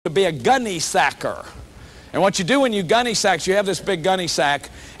to be a gunny sacker. And what you do when you gunny sack, you have this big gunny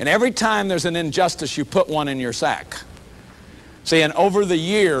sack, and every time there's an injustice, you put one in your sack. See, and over the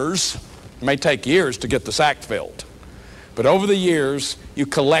years, it may take years to get the sack filled, but over the years, you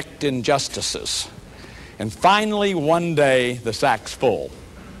collect injustices. And finally, one day, the sack's full.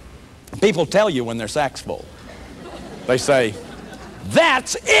 People tell you when their sack's full. They say,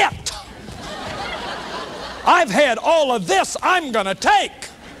 "That's it! I've had all of this I'm going to take."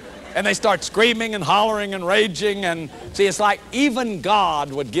 And they start screaming and hollering and raging. And see, it's like even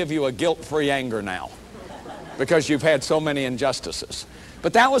God would give you a guilt-free anger now because you've had so many injustices.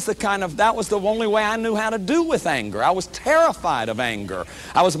 But that was the only way I knew how to do with anger. I was terrified of anger.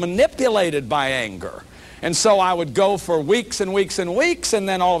 I was manipulated by anger. And so I would go for weeks and weeks and weeks, and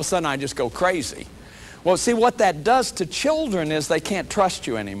then all of a sudden I just go crazy. Well, see, what that does to children is they can't trust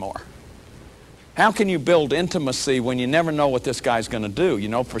you anymore. How can you build intimacy when you never know what this guy's going to do? You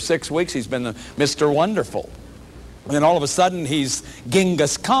know, for 6 weeks he's been Mr. Wonderful. And then all of a sudden he's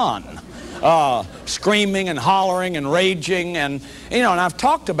Genghis Khan, screaming and hollering and raging. And, you know, and I've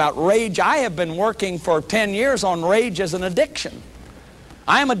talked about rage. I have been working for 10 years on rage as an addiction.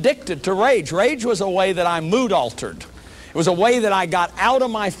 I am addicted to rage. Rage was a way that I mood altered. It was a way that I got out of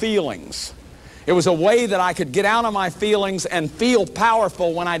my feelings. It was a way that I could get out of my feelings and feel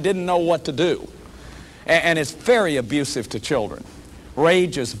powerful when I didn't know what to do. And it's very abusive to children.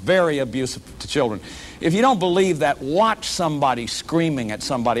 Rage is very abusive to children. If you don't believe that, watch somebody screaming at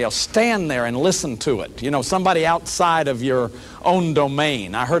somebody else. Stand there and listen to it. You know, somebody outside of your own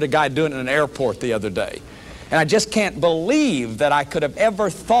domain. I heard a guy doing it in an airport the other day. And I just can't believe that I could have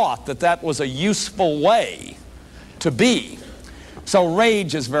ever thought that that was a useful way to be. So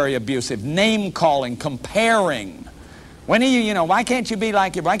rage is very abusive. Name-calling, comparing. When are you know, why can't you be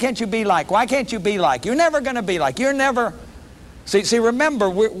like you? Why can't you be like? Why can't you be like? You're never going to be like. You're never. See, remember,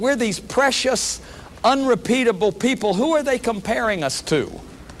 we're these precious, unrepeatable people. Who are they comparing us to?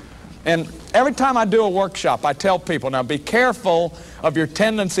 And every time I do a workshop, I tell people, now be careful of your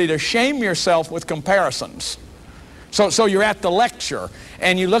tendency to shame yourself with comparisons. So you're at the lecture,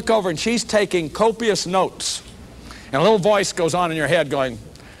 and you look over, and she's taking copious notes. And a little voice goes on in your head going,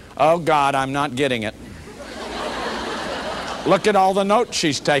 "Oh, God, I'm not getting it. Look at all the notes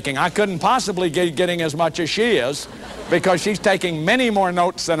she's taking. I couldn't possibly be getting as much as she is because she's taking many more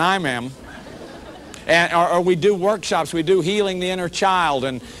notes than I am." And, or we do workshops, we do healing the inner child,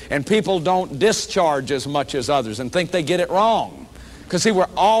 and people don't discharge as much as others and think they get it wrong. Because, see, we're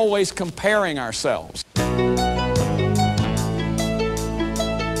always comparing ourselves.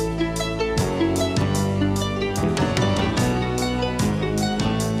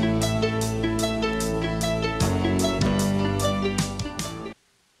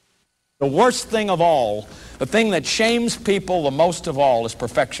 The worst thing of all, the thing that shames people the most of all, is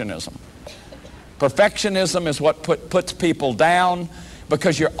perfectionism. Perfectionism is what puts people down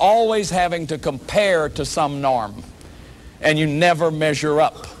because you're always having to compare to some norm, and you never measure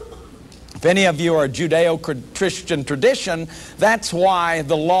up. If any of you are a Judeo-Christian tradition, that's why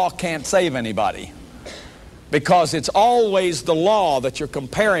the law can't save anybody, because it's always the law that you're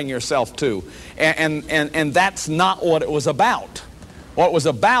comparing yourself to, and that's not what it was about. What it was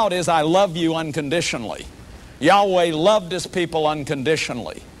about is I love you unconditionally. Yahweh loved his people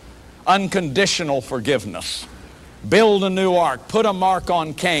unconditionally. Unconditional forgiveness. Build a new ark. Put a mark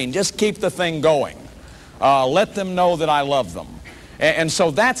on Cain. Just keep the thing going. Let them know that I love them. And so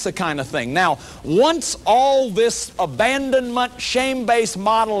that's the kind of thing. Now, once all this abandonment, shame-based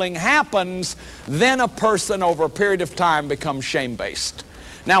modeling happens, then a person over a period of time becomes shame-based.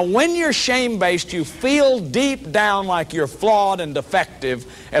 Now, when you're shame-based, you feel deep down like you're flawed and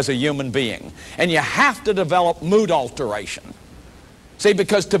defective as a human being. And you have to develop mood alteration. See,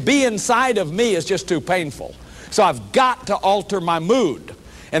 because to be inside of me is just too painful. So I've got to alter my mood.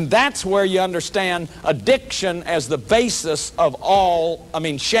 And that's where you understand addiction as the basis of all,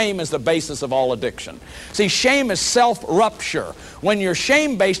 shame is the basis of all addiction. See, shame is self-rupture. When you're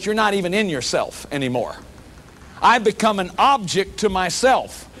shame-based, you're not even in yourself anymore. I become an object to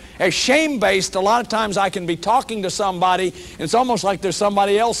myself. As shame-based, a lot of times I can be talking to somebody, and it's almost like there's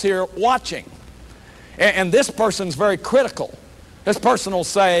somebody else here watching. And this person's very critical. This person will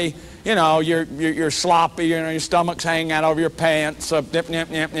say, you know, you're sloppy, you know, your stomach's hanging out over your pants, nip,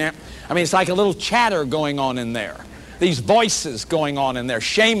 nip, nip, nip. It's like a little chatter going on in there. These voices going on in there,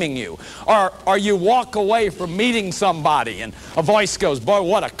 shaming you. Or you walk away from meeting somebody, and a voice goes, "Boy,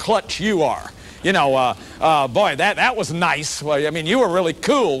 what a clutch you are. You know, boy, that was nice. Well, you were really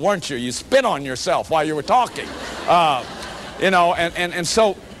cool, weren't you? You spit on yourself while you were talking." You know, and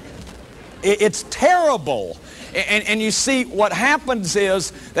so it's terrible. And you see, what happens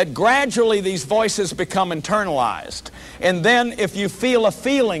is that gradually these voices become internalized. And then if you feel a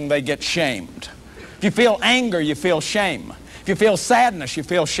feeling, they get shamed. If you feel anger, you feel shame. If you feel sadness, you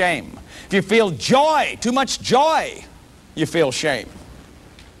feel shame. If you feel joy, too much joy, you feel shame.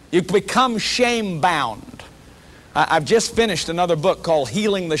 You become shame-bound. I've just finished another book called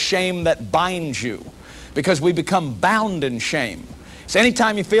Healing the Shame That Binds You, because we become bound in shame. So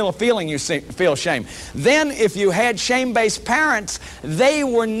anytime you feel a feeling, you feel shame. Then if you had shame-based parents, they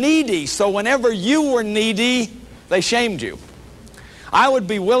were needy. So whenever you were needy, they shamed you. I would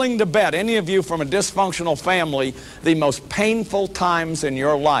be willing to bet, any of you from a dysfunctional family, the most painful times in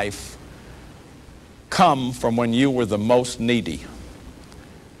your life come from when you were the most needy.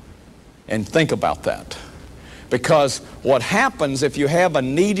 And think about that. Because what happens if you have a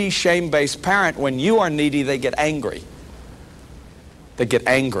needy, shame-based parent, when you are needy, they get angry. They get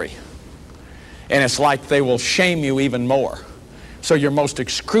angry. And it's like they will shame you even more. So your most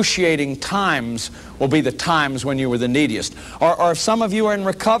excruciating times will be the times when you were the neediest. Or if some of you are in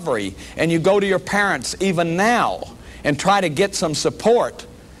recovery and you go to your parents even now and try to get some support,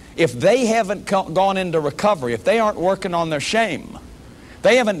 if they haven't gone into recovery, if they aren't working on their shame,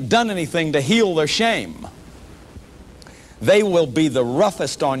 they haven't done anything to heal their shame, they will be the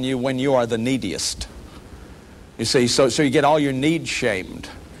roughest on you when you are the neediest. You see, so you get all your needs shamed.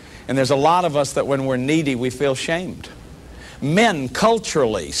 And there's a lot of us that when we're needy, we feel shamed. Men,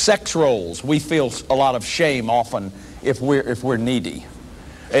 culturally, sex roles, we feel a lot of shame often if we're needy.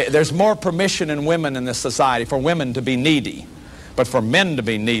 There's more permission in women in this society for women to be needy. But for men to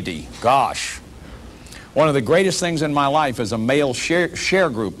be needy, gosh. One of the greatest things in my life is a male share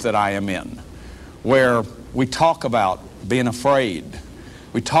group that I am in, where we talk about being afraid.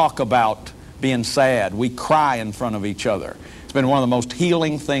 We talk about being sad. We cry in front of each other. It's been one of the most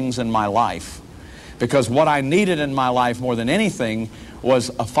healing things in my life, because what I needed in my life more than anything was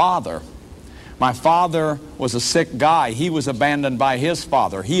a father. My father was a sick guy. He was abandoned by his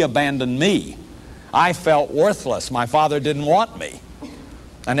father. He abandoned me. I felt worthless. My father didn't want me.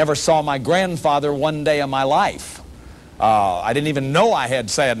 I never saw my grandfather one day of my life. I didn't even know I had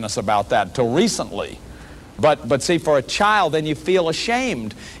sadness about that until recently. But see, for a child, then you feel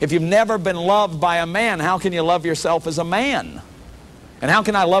ashamed. If you've never been loved by a man, how can you love yourself as a man? And how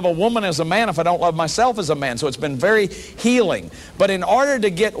can I love a woman as a man if I don't love myself as a man? So it's been very healing. But in order to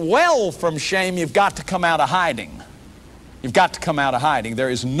get well from shame, you've got to come out of hiding. You've got to come out of hiding. There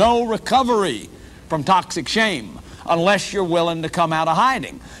is no recovery from toxic shame unless you're willing to come out of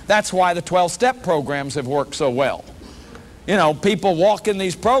hiding. That's why the 12-step programs have worked so well. You know, people walk in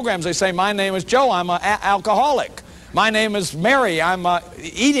these programs, they say, my name is Joe, I'm an alcoholic. My name is Mary, I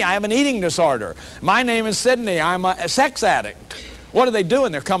have an eating disorder. My name is Sydney, I'm a sex addict. What are they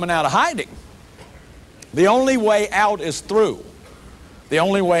doing? They're coming out of hiding. The only way out is through. The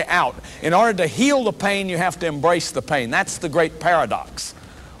only way out. In order to heal the pain, you have to embrace the pain. That's the great paradox.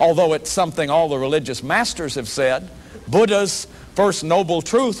 Although it's something all the religious masters have said. Buddha's first noble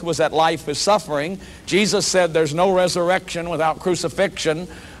truth was that life is suffering. Jesus said there's no resurrection without crucifixion.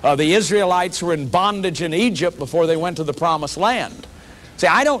 The Israelites were in bondage in Egypt before they went to the promised land. See,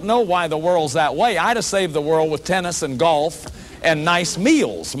 I don't know why the world's that way. I'd have saved the world with tennis and golf and nice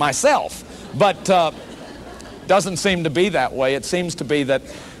meals myself. But doesn't seem to be that way. It seems to be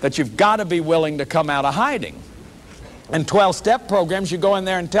that you've got to be willing to come out of hiding. In 12-step programs, you go in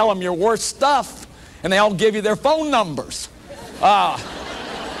there and tell them your worst stuff, and they all give you their phone numbers. And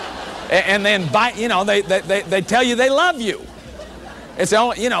then, they tell you they love you. It's the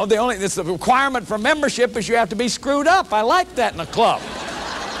only, it's the requirement for membership is you have to be screwed up. I like that in a club.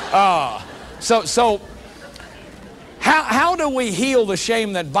 So how do we heal the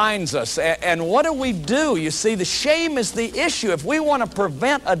shame that binds us? And what do we do? You see, the shame is the issue. If we want to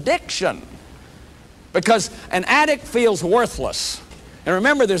prevent addiction, because an addict feels worthless. And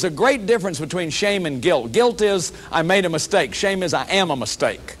remember, there's a great difference between shame and guilt. Guilt is, I made a mistake. Shame is, I am a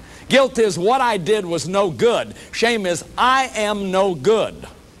mistake. Guilt is, what I did was no good. Shame is, I am no good.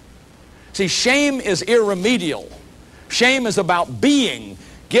 See, shame is irremedial. Shame is about being.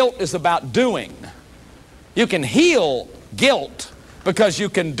 Guilt is about doing. You can heal guilt because you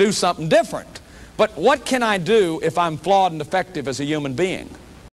can do something different. But what can I do if I'm flawed and defective as a human being?